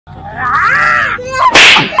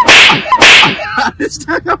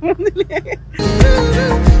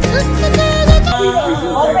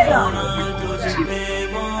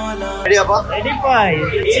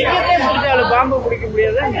பாம்பு பிடிக்க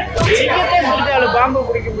முடியாதாங்க. பாம்பு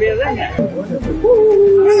பிடிக்க முடியாதாங்க.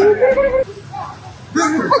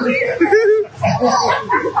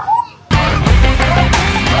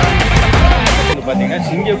 பாத்தீங்கன்னா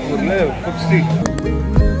சிங்கப்பூர்ல food street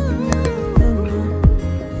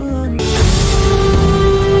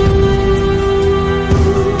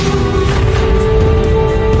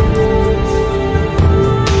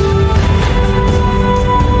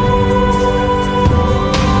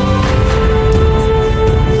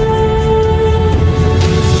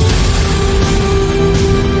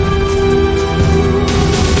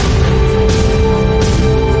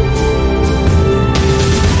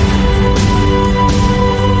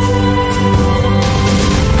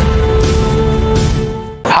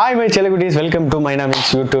welcome to mynawings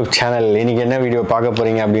YouTube channel. இன்னைக்கு என்ன வீடியோ பார்க்க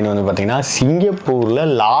போறீங்க அப்படின்னு வந்து பார்த்தீங்கன்னா, சிங்கப்பூர்ல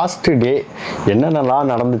லாஸ்ட் டே என்னென்னலாம்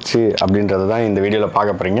நடந்துச்சு அப்படின்றத தான் இந்த வீடியோவில்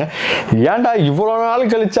பார்க்க போறீங்க. ஏன்டா இவ்வளோ நாள்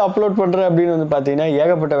கழிச்சு அப்லோட் பண்ணுறேன் அப்படின்னு வந்து பார்த்தீங்கன்னா,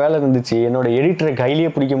 ஏகப்பட்ட வேலை இருந்துச்சு. என்னோட எடிட்டரை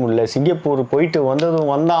கையிலேயே பிடிக்க முடியல. சிங்கப்பூர் போயிட்டு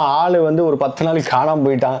வந்தான் ஆள் வந்து ஒரு 10 நாளைக்கு காணாமல்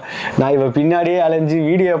போயிட்டான். நான் இவன் பின்னாடியே அலைஞ்சு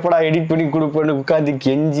வீடியோ எப்படா எடிட் பண்ணி கொடுப்பேன்னு உட்காந்து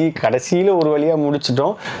கெஞ்சி கடைசியில் ஒரு வழியாக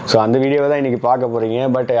முடிச்சிட்டோம். ஸோ அந்த வீடியோவை தான் இன்றைக்கி பார்க்க போகிறீங்க.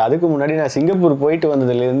 பட் அதுக்கு முன்னாடி நான் சிங்கப்பூர் போயிட்டு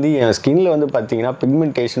வந்ததுலேருந்து என் ஸ்கின்ல வந்து பார்த்தீங்கன்னா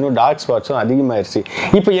பிக்மெண்டேஷனும் டார்க் ஸ்பாட்ஸும் அதிகமாகிடுச்சு.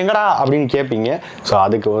 இப்போ எங்கடா அப்படின்னு கேட்பீங்க. ஸோ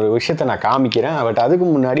அதுக்கு ஒரு விஷயத்தை நான் காமிக்கிறேன். பட் அதுக்கு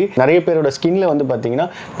முன்னாடி நிறைய பேரோட ஸ்கின்ல வந்து பார்த்தீங்கன்னா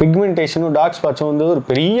பிக்மெண்டேஷனும் டார்க் ஸ்பாட்ஸும் வந்து ஒரு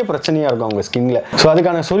பெரிய பிரச்சனையாக இருக்கும் அவங்க ஸ்கின்ல. ஸோ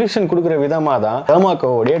அதுக்கான சொல்யூஷன் கொடுக்குற விதமாக தான்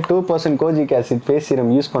dermacoவுடைய 2% kojic acid face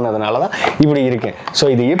serum use பண்ணதுனால தான் இப்படி இருக்கேன். ஸோ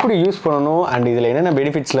இது எப்படி யூஸ் பண்ணணும் அண்ட் இதில் என்னென்ன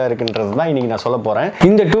பெனிஃபிட்ஸ்லாம் இருக்குன்றது தான் இன்னைக்கு நான் சொல்ல போகிறேன்.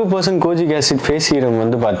 இந்த 2% கோஜிக் ஆசிட் ஃபேஸ் சீரம்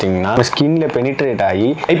வந்து பார்த்தீங்கன்னா ஸ்கின்ல பெனிட்ரேட் ஆகி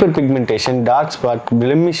hyper pigmentation, dark spot,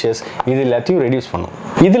 blemishes இது எல்லாத்தையும் ரெடியூஸ் பண்ணும்.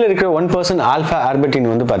 இதில் இருக்கிற 1% ஆல்ஃபா ஆர்பிட்டின்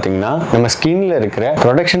வந்து பார்த்தீங்கன்னா நம்ம ஸ்கின்ல இருக்கிற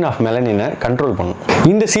ப்ரொடக்ஷன் ஆஃப் மெலனினை கண்ட்ரோல் பண்ணும்.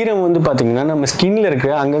 இந்த சீரம் வந்து பார்த்தீங்கன்னா நம்ம ஸ்கின்ல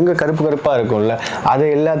இருக்கிற அங்கங்கே கருப்பு கருப்பாக இருக்கும்ல, அதை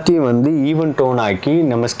எல்லாத்தையும் வந்து ஈவன் டோன் ஆக்கி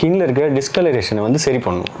நம்ம ஸ்கின்ல இருக்கிற டிஸ்கலரேஷனை வந்து சரி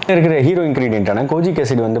பண்ணும். இருக்கிற ஹீரோ இன்கிரீடியன்டான கோஜிக்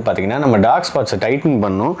ஆசிட் வந்து பார்த்தீங்கன்னா நம்ம டார்க் ஸ்பாட்ஸை டைட்டன்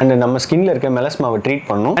பண்ணும் அண்ட் நம்ம ஸ்கின்ல இருக்க மெலஸ்மாவை ட்ரீட்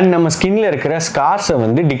பண்ணும் அண்ட் நம்ம ஸ்கின்ல இருக்கிற ஸ்கார்ஸை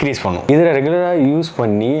வந்து டிக்ரீஸ் பண்ணும். இதில் ரெகுலராக யூஸ்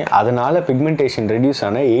பண்ணி அதனால பிக்மெண்டேஷன் ரெடியூஸ்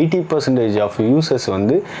ஆன 80% ஆஃப் யூசர்ஸ்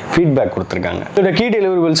வந்து ஃபீட்பேக் கொடுத்துருக்காங்க. இதோட கீ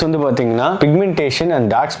டெலிவரபிள்ஸ் வந்து பார்த்தீங்கன்னா pigmentation and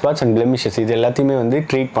dark spots and blemishes இது எல்லாத்தையுமே வந்து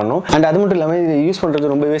ட்ரீட் பண்ணும். அண்ட் அது மட்டும் இல்லாமல் இது யூஸ்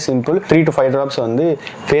பண்ணுறது ரொம்பவே சிம்பிள். 3 to 5 drops வந்து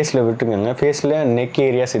ஃபேஸில் விட்டுருங்க. ஃபேஸில் நெக்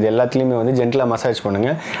ஏரியாஸ் இது எல்லாத்துலேயுமே வந்து ஜென்டலாக மசாஜ்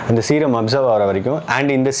பண்ணுங்கள் அந்த சீரம் அப்சர்வ் ஆகிற வரைக்கும்.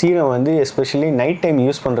 அண்ட் இந்த சீரம் வந்து எஸ்பெஷலி நைட் டைம்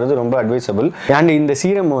யூஸ் பண்ணுறது ரொம்ப அட்வைசபிள். அண்ட் இந்த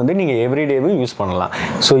சீரம் வந்து நீங்கள் எவ்ரிடேவும் யூஸ் பண்ணலாம்.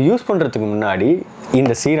 ஸோ யூஸ் பண்ணுறதுக்கு முன்னாடி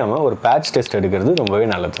இந்த சீரமை ஒரு பேட்ச் டெஸ்ட் எடுக்கிறது ரொம்பவே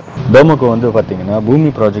நல்லது. dermaco வந்து பார்த்தீங்கன்னா பூமி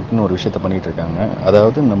ப்ராஜெக்ட்னு ஒரு விஷயத்த பண்ணிட்டு இருக்காங்க.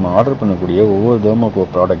 அதாவது நம்ம ஆர்டர் பண்ணக்கூடிய ஒவ்வொரு dermaco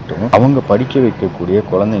ப்ராடக்ட்டும் அவங்க படிக்க வைக்கக்கூடிய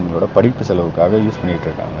குழந்தைங்களோட படிப்பு செலவுக்காக யூஸ் பண்ணிட்டு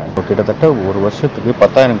இருக்காங்க. கிட்டத்தட்ட ஒரு வருஷத்துக்கு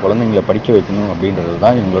 10,000 குழந்தைங்களை படிக்க வைக்கணும் அப்படின்றது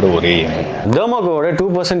தான் இவங்களோட ஒரே எண்ணம். dermacoவோட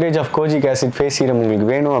 2% of kojic acid face serum உங்களுக்கு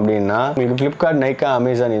வேணும் அப்படின்னா உங்களுக்கு ஃப்ளிப்கார்ட், நைக்கா,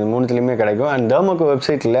 அமேசான் இது மூணுத்துலையுமே கிடைக்கும். அண்ட் dermaco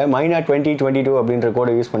வெப்சைட்டில் myna 2022 அப்படின்ற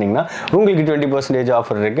கோடை யூஸ் பண்ணிங்கன்னா உங்களுக்கு 20%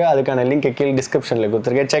 ஆஃபர் இருக்குது. அதுக்கான லிங்க் கீழே டிஸ்கிரிப்ஷன்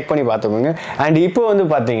கொடுத்துருக்கேன், செக் பண்ணி பார்த்துக்கோங்க. அண்ட் இப்போ வந்து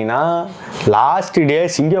பார்த்தீங்கன்னா லாஸ்ட் டே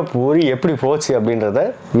சிங்கப்பூர் எப்படி போச்சு அப்படின்றத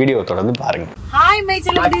வீடியோ தொடர்ந்து பாருங்க. ஹாய் மை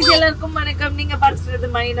செலிபிரிட்டிஸ், எல்லாருக்கும் வணக்கம். நீங்க பார்த்துட்டு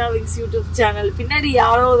mynawings யூடியூப் சேனல். பின்னாடி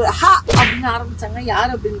யாரோ ஹா அப்படின்னு ஆரம்பிச்சாங்க.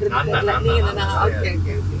 யார் அப்படின்றது தெரியல. நீங்க தானா? Okay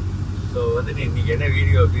okay okay. ஸோ வந்துட்டு இன்னைக்கு என்ன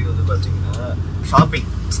வீடியோ அப்படின்னு வந்து பார்த்தீங்கன்னா ஷாப்பிங்.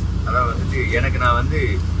 அதான் வந்துட்டு எனக்கு நான் வந்து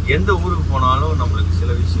எந்த ஊருக்கு போனாலும் நம்மளுக்கு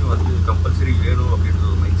சில விஷயம் வந்து கம்பல்சரி வேணும் அப்படின்ற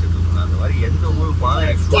ஒரு மைண்ட் செட் இருக்கும். அந்த மாதிரி எந்த ஊருக்கு போனாலும்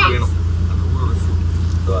எனக்கு ஷூ வேணும், அந்த ஊரோட ஷூ.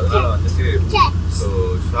 ஸோ அதனால வந்துட்டு ஸோ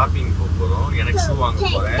ஷாப்பிங் போக போகிறோம். எனக்கு ஷூ வாங்க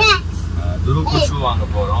போகிறேன், துருவுக்கு ஷூ வாங்க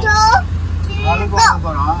போகிறோம்.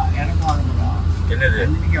 என்னது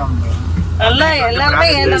நல்லா எல்லாருமே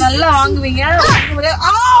நல்லா வாங்குவீங்க.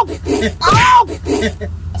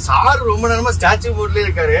 சார் ரொம்ப நேரமா ஸ்டாச்சு போர்ட்ல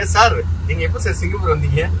இருக்காரு. சார் நீங்க எப்ப சார் சிங்கப்பூர்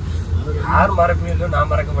வந்தீங்க? யார் மறக்கவே இல்லை, நான்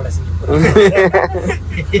மறக்க மாட்டேன். சிங்கப்பூர்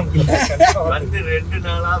வந்து 2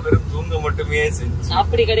 நாளா வெறும் தூங்க மட்டுமே செஞ்சு.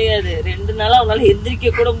 அப்படி கிடையாது, 2 நாளா அவனால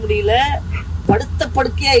எந்திரிக்க கூட முடியல. படுத்த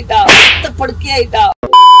படுக்கையாயிட்டா.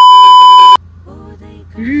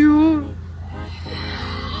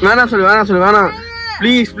 வேணாம் சொல்லு வேணாம்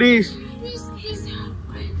ப்ளீஸ்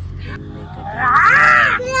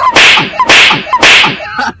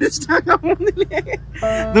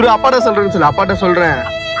துரு அப்பாட்ட சொல்றேன்னு சொல்லு. அப்பாட்ட சொல்றேன்,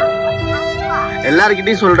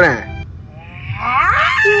 எல்லார்கிட்டயும் சொல்றேன்.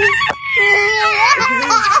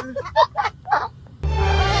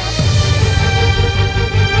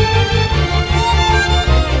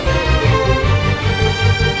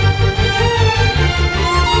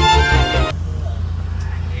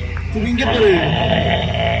 இங்க பாரு,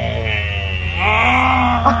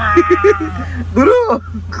 குரு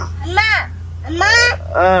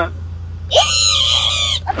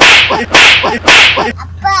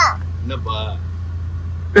என்னப்பா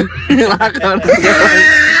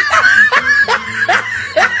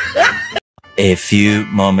A few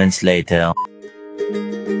moments later.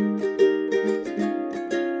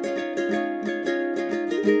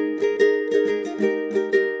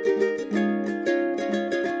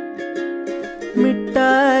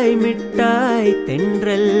 மிட்டாய் மிட்டாய்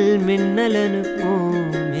தென்றல் மின்னலனுக்கும்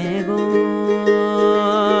மேகம்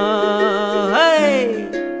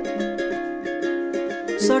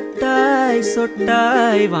சொட்டாய்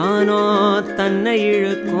சொட்டாய் வானோ தன்னை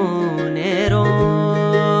இழுக்கும் நேரம்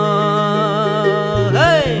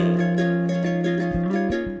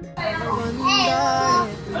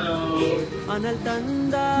அனல்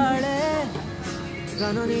தந்தாளே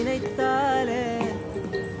கனோ நினைத்தாளே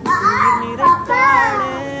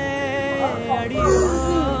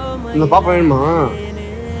இந்த பாப்பா வேணுமா?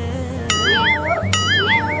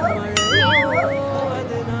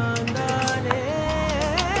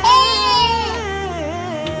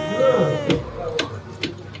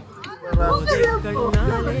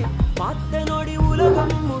 பார்த்த நொடி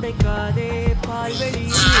உலகம் உடைக்காதே பால்வெளி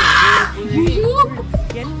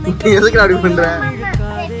எதுக்கு அப்படி பண்ற?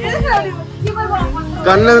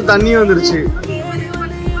 கண்ணுல தண்ணி வந்துருச்சு.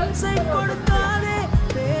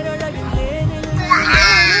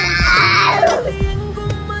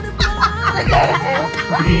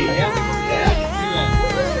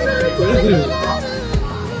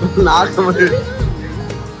 நாக்கு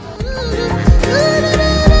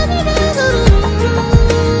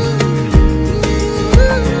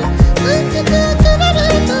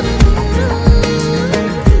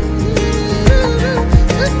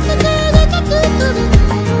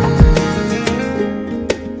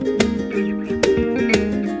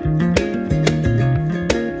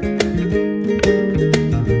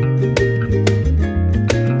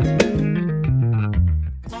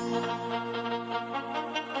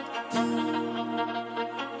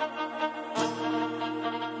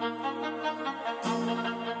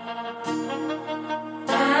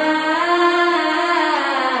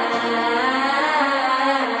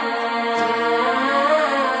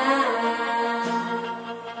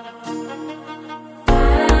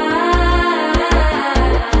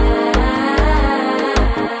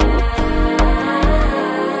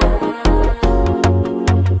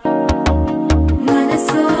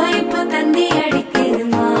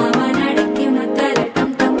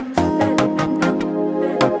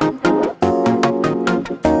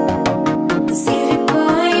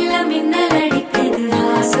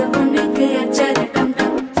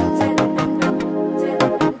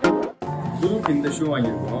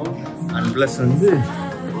வாங்கியிருக்கோம் அண்ட் ப்ளஸ் வந்து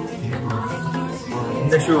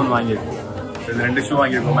இந்த ஷூ ஒன்று வாங்கியிருக்கோம். ரெண்டு ஷூ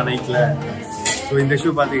வாங்கியிருக்கோம் நைட்டில். ஸோ இந்த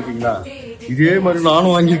ஷூ பார்த்துக்கிட்டிங்களா, இதே மாதிரி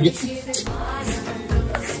நானும் வாங்கியிருக்கேன்.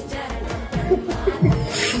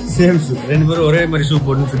 சேம் ஷூ, ரெண்டு பேரும் ஒரே மாதிரி ஷூ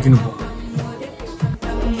போட்டு சுற்றி நிற்போம்.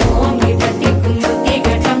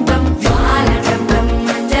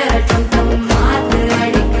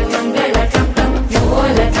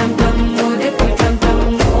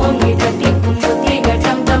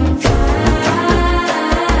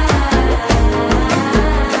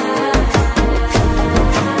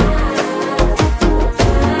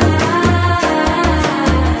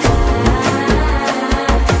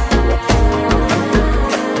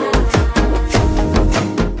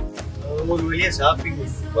 ஷாப்பிங்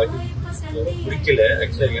முடிக்கல.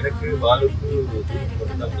 ஆக்சுவலாக எனக்கு வாழுக்கு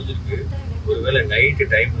மட்டும் தான் முடிஞ்சிருக்கு. ஒருவேளை நைட்டு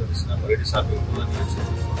டைம் இருந்துச்சுன்னா மறுபடியும் ஷாப்பிங் போகலான்னு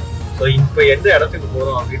நினைச்சிருக்கோம். ஸோ இப்போ எந்த இடத்துக்கு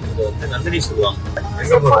போகிறோம் அப்படின்றத வந்து நந்தினி சொல்லுவாங்க.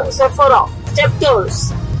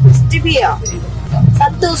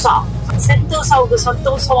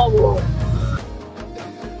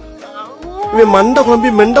 இவன் மண்டை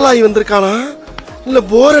குழம்பி மெண்டலாகி வந்திருக்கானா இல்ல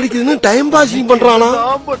போர் அடிக்குதுன்னு டைம் பாசிங் பண்றானா?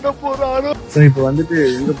 ஸோ இப்போ வந்துட்டு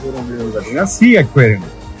எங்க போறோம் அப்படின்னு பார்த்தீங்கன்னா சி அக்வேரியம்.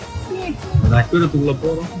 அந்த அக்வேரியத்துக்குள்ள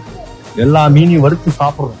போறோம், எல்லா மீனையும் வறுத்து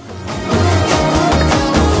சாப்பிட்றோம்.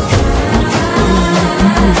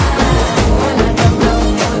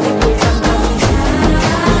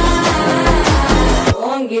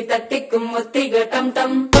 தட்டிக்கும் ஒத்திக டம்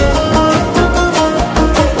டம்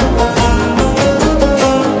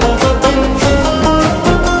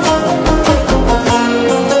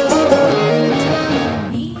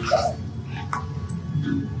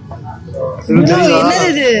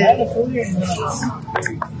என்னது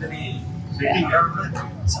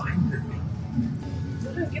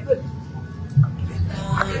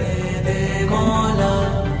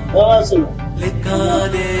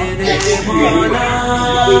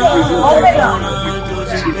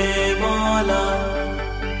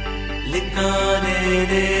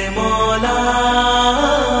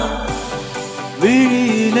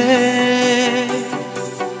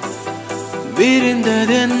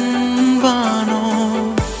விரிந்ததென் வானோ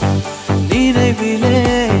நினைவிலே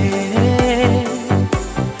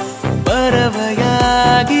பறவையாகிறேனோ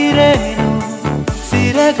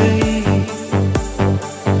சிறகை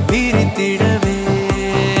விரித்திடவே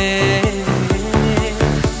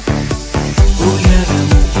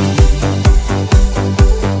உயரம்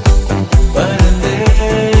பறந்தே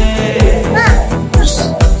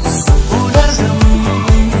உலகம்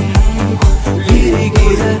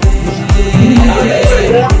விரிகிறதே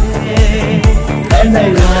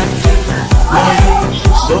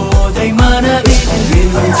போதை மனதில்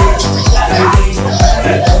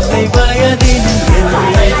வயதில்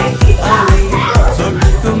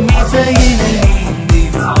சொட்டும் இசையினை நீந்தி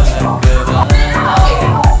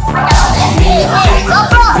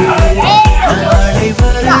நாளை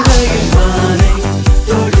வருகையில் மாலை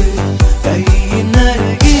தொடு கையின்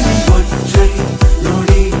அருகில் ஒற்றை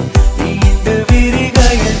நொடி நீண்டு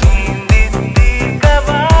விரிகையில் நீந்தி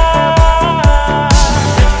தீர்க்கவா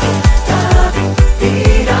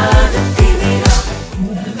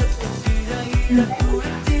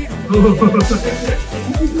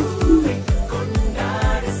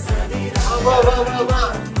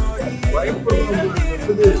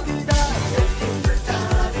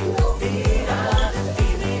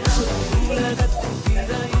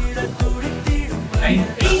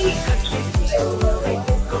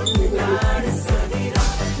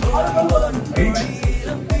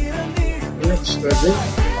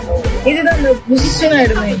இதுதான் அந்த பொசிஷன்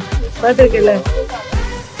ஆயிடுமே பாத்திருக்கல.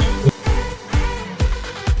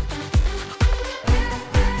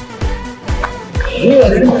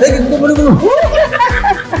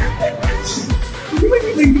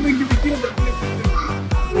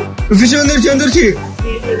 வந்துருச்சு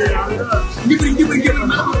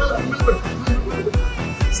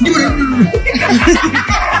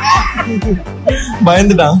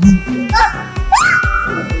பயந்துட்டான்.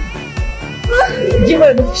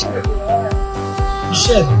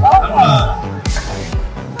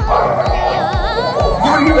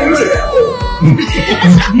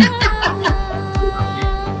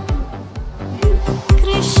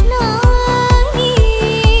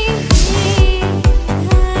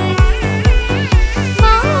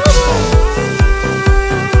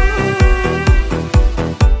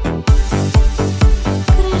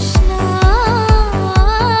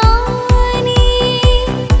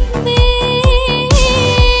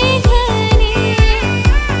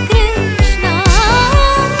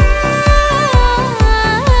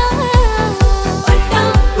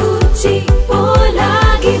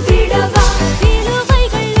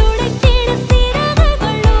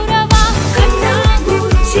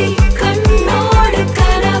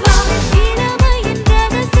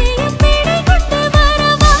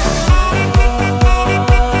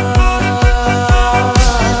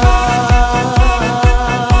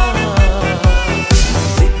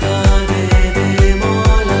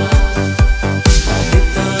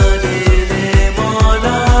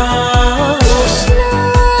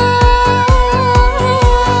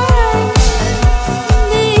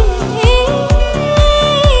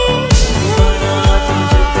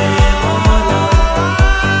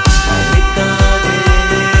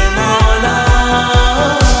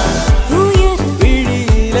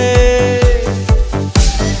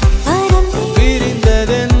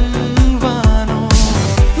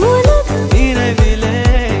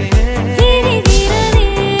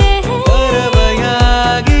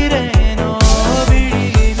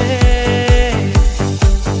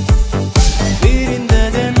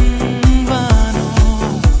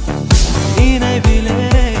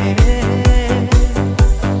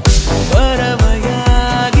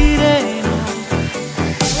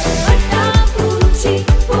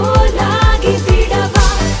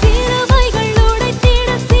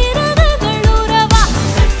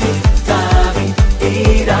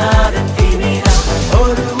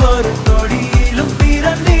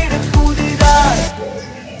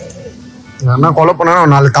 கொலை பண்ணா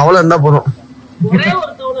 4 தவளை இருந்தா போதும்.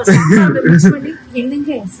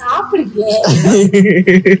 என்னங்க சாப்பிடுங்க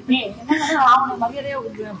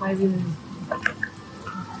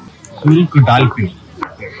டால்பின்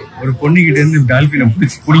ஒரு பொண்ணுகிட்ட இருந்து டால்பினை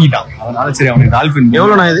பிடிச்சி புடிக்கிட்டான். அதனால சரி அவனுக்கு டால்பின்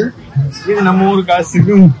எவ்வளோண்ணா இது? இது நம்ம ஊர்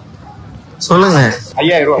காசுக்கு சொல்லுங்க.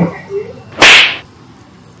 5000 ரூபா.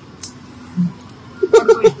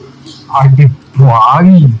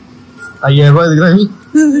 5000 ரூபாய் இதுக்கு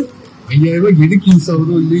 5000 ரூபாய்க்கு எதுக்கு யூஸ்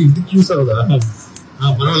ஆகுதோ இல்லை இதுக்கு யூஸ் ஆகுதா?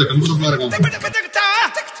 பரவாயில்ல, கம்ஃபர்டபுளா இருக்கும்.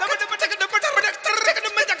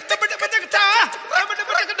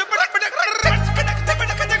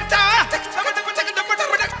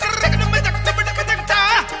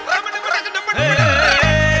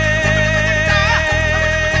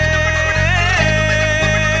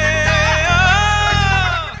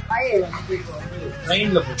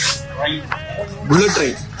 புல்லட்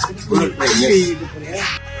ட்ரெயின்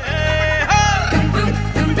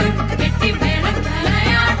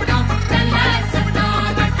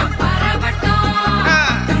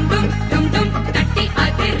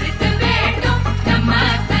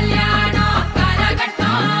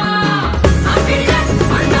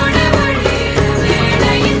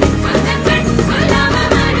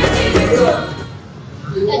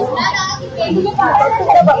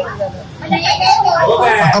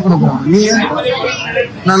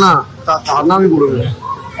அண்ணாவே கொடுங்க.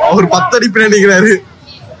 அவர் 10 அடி பின்னாடி நிக்கிறாரு.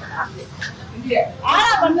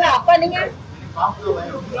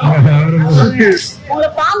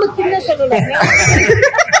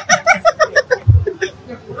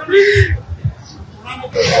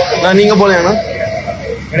 நீங்க போல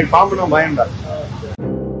எனக்கு பாம்புனா பயம்டா.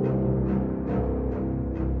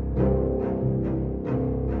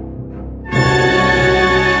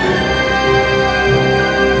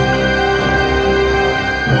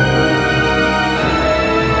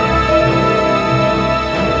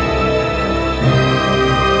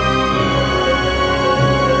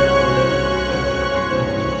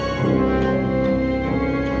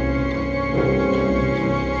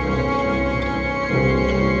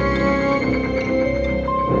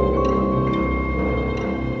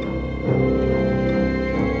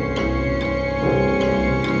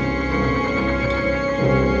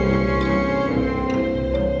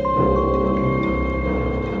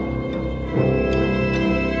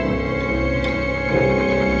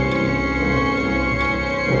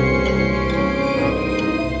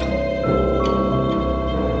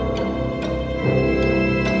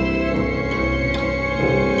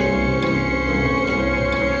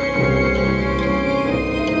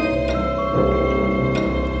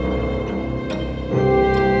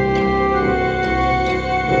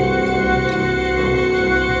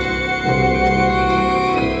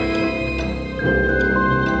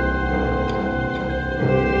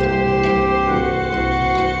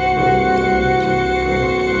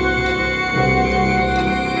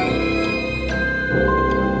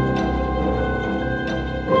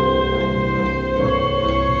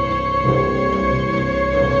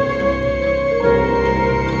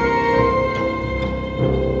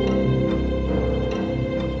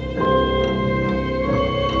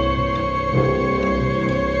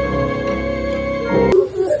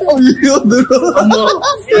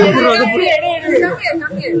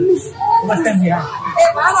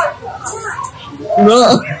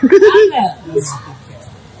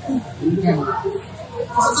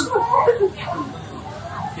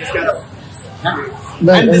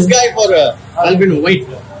 And this guy for albino white.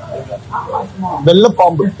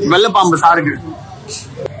 வெள்ளப்பாம்பு சாருக்கு.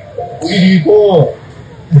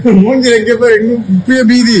 மூஞ்சி எங்க பேர் எங்க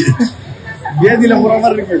பீதி பேதியில போற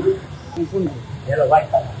மாதிரி இருக்கு.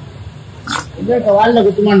 வாழ்ல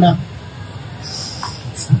குத்துமாண்டா.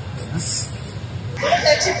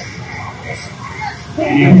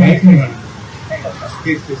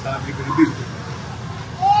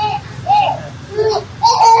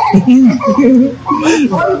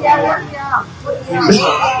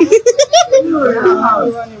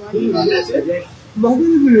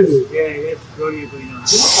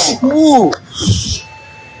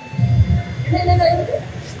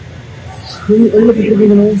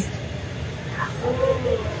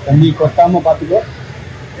 தண்ணி கொட்டாம பாத்துக்கோ.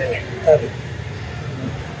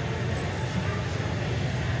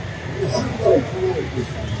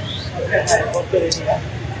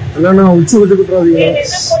 இல்லன்னா உச்சி விட்டு குட்டுறாதீங்க.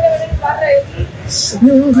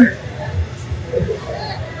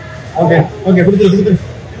 ஓகே ஓகே கொடுத்துரு.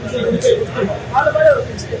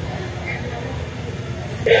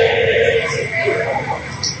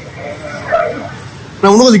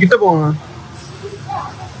 நான் இன்னும் கொஞ்சம் கிட்ட போவேன்.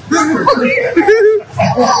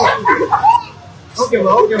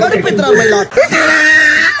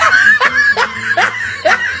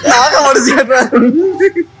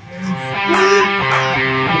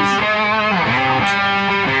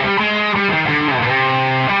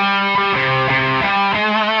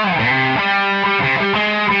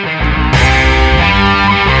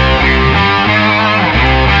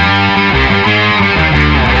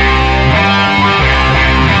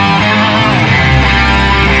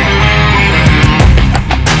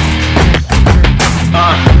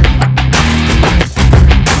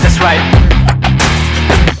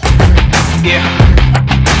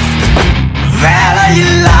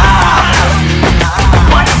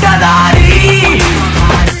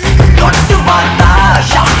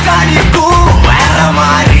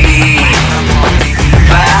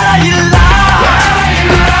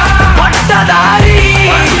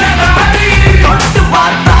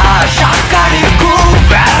 Shakari cool.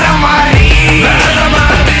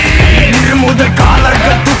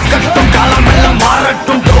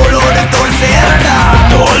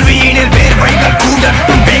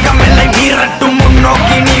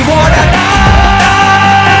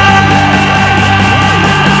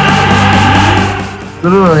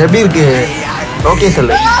 எப்படி இருக்கு? ஓகே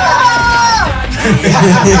சொல்லு.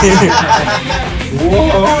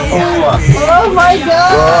 Oh my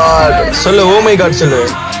god. சொல்லு. ஓ மை காட் சொல்லு.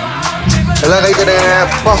 எல்லாம் கை தட்டுங்க.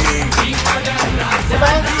 அப்பா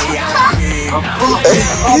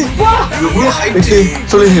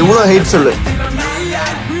சொல்லு. எவ்வளோ ஹைட் சொல்லு.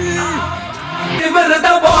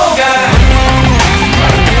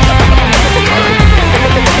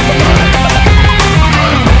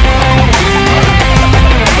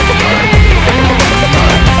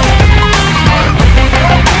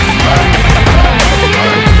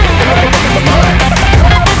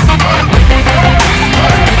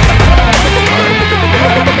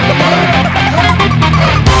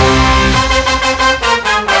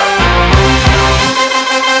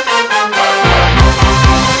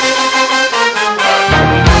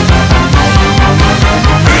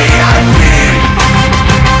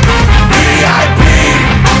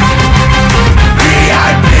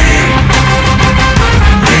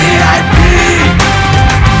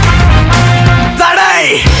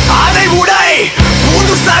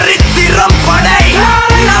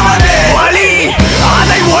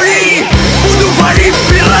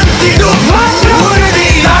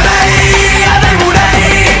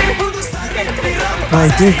 I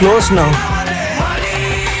think close now.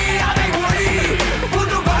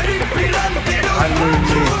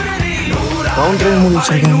 Counter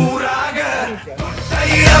முடிச்சிருக்காங்க.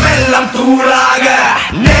 எல்லாம் தூளாக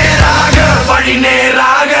நேராக வழி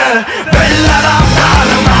நேராக வெள்ளலாம்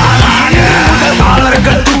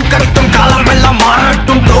காலர்கள் தூக்கட்டும் காலம் எல்லாம்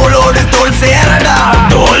மாறட்டும் தோளோடு தோல் சேரடா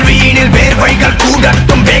தோல்வியினில் வேர்வைகள்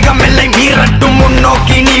கூடட்டும் வேகம் எல்லை மீறட்டும்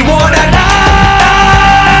முன்னோக்கி நீ ஓடடா.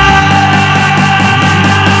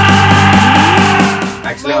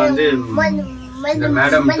 ஆக்சுவலா வந்து இந்த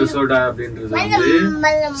மேடம் டுசோடா அப்படின்றது வந்து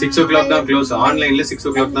 6 o'clock தான் க்ளோஸ். ஆன்லைன்ல 6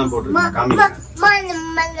 o'clock தான் போட்டுருக்காங்க காமிக்கிறேன்.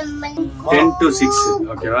 10 to 6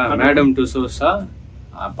 ஓகேவா. மேடம் டுசோஸா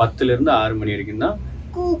 10 ல இருந்து 6 மணி வரைக்கும் தான்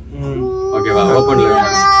ஓகேவா ஓபன்ல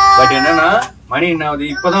இருக்கு. பட் என்னன்னா மணி என்ன ஆகுது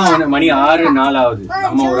இப்பதான் மணி 6:04 ஆகுது.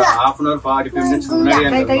 நம்ம ஒரு 1/2 hour 45 minutes முன்னாடி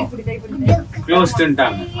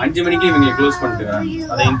க்ளோஸ்டுன்ட்டாங்க. 5 மணிக்கு இவங்க க்ளோஸ் பண்ணிட்டுறாங்க.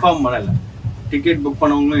 அதை இன்ஃபார்ம் பண்ணல. டிக்கெட் புக்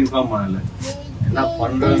பண்ணவங்களும் இன்ஃபார்ம் பண்ணல. என்ன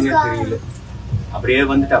பண்றதுன்னு தெரியல. அப்படியே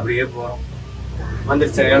வந்துட்டு அப்படியே போறோம்.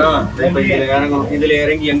 வந்துருச்சு இடம். இதுல இறங்கணும். இதுல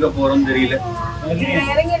இறங்கி எங்க போறோம்னு தெரியல.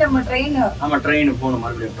 ஆமா ட்ரெயின் போகணும்.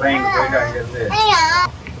 மறுபடியும் ட்ரெயின் போயிட்டு அங்க இருந்து.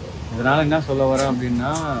 இதனால என்ன சொல்ல வரேன்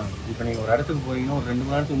அப்படின்னா இப்ப நீங்க ஒரு இடத்துக்கு போறீங்கன்னா ஒரு 2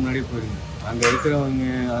 மணி நேரத்துக்கு முன்னாடியே போயிருங்க. அங்க இருக்கிறவங்க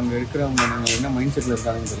என்ன மைண்ட் செட்ல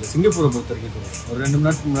இருக்காங்கன்னு தெரியல. சிங்கப்பூரை பொறுத்த வரைக்கும் சொல்லுங்க ஒரு 2 மணி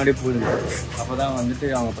நேரத்துக்கு முன்னாடியே போயிருங்க. அப்பதான் வந்துட்டு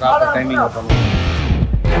அவங்க ப்ராப்பர் டைமிங் பண்ணுவாங்க.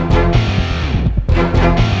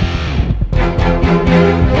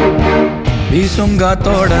 வீசும்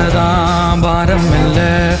காத்தோட தான் பாரம் இல்ல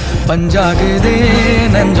பஞ்சாகுதே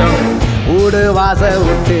நெஞ்சம் ஊடு வாச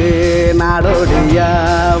விட்டு நாடோடியா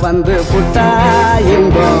வந்து புட்டா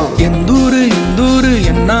இன்பம் எந்தூரு இந்தூரு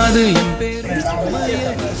என்னாது என் பேரு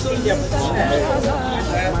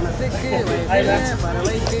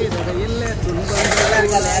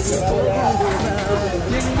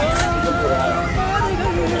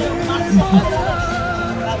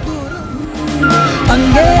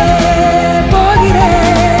அங்கே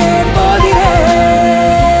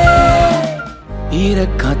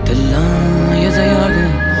ஈரக்காத்தெல்லாம் எதையாக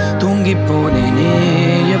தூங்கி போனேனே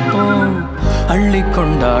எப்போ அள்ளி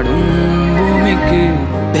கொண்டாடும் பூமிக்கு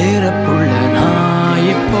பேரப்புள்ள நான்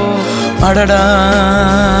எப்போ அடடா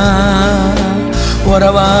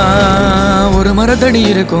உறவா ஒரு மரத்தடி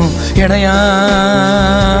இருக்கும் இணையா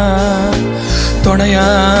துணையா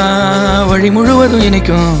வழி முழுவதும்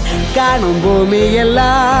இனிக்கும் காணும் பூமி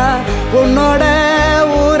எல்லாம் உன்னோட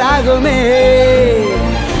ஊராகுமே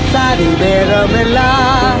சாதி பேரம்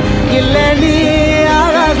எல்லாம் இல்ல நீ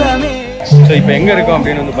ஆகாதமே. ஸோ இப்போ எங்கே இருக்கோம்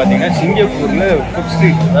அப்படின்னு வந்து பார்த்தீங்கன்னா சிங்கப்பூரில் food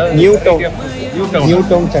street new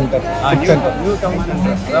down centre அதான்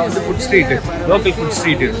வந்து food street local food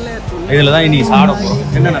street. இதில் தான் இன்னைக்கு சாப்பிட போகிறோம்.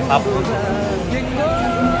 என்னென்ன சாப்பிடுவோம்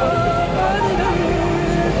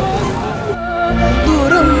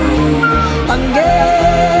தூரம் அங்கே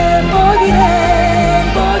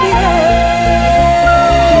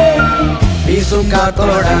வீசும்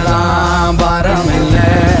காத்தோடலாம் பாரம் இல்ல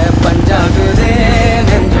பஞ்சாகுதே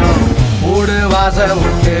நெஞ்சம் ஊடு வாச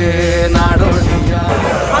விட்டு நாடோடியா.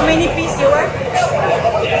 How many pieces you want?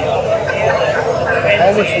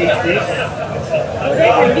 How much is this?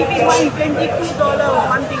 $22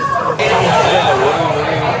 one piece.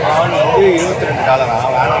 On வந்து $22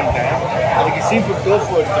 வேணான்ட்டேன். அதுக்கு சீ ஃபுட்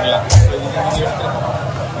டோஃபு எடுத்துக்கலாம்.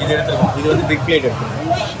 இது எடுத்துக்கலாம். இது வந்து பிக் பிளேட் எடுத்துக்கலாம்.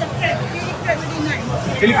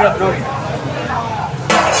 Chili crab, no.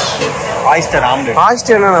 Oyster omelette.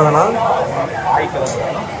 Oyster என்னன்னா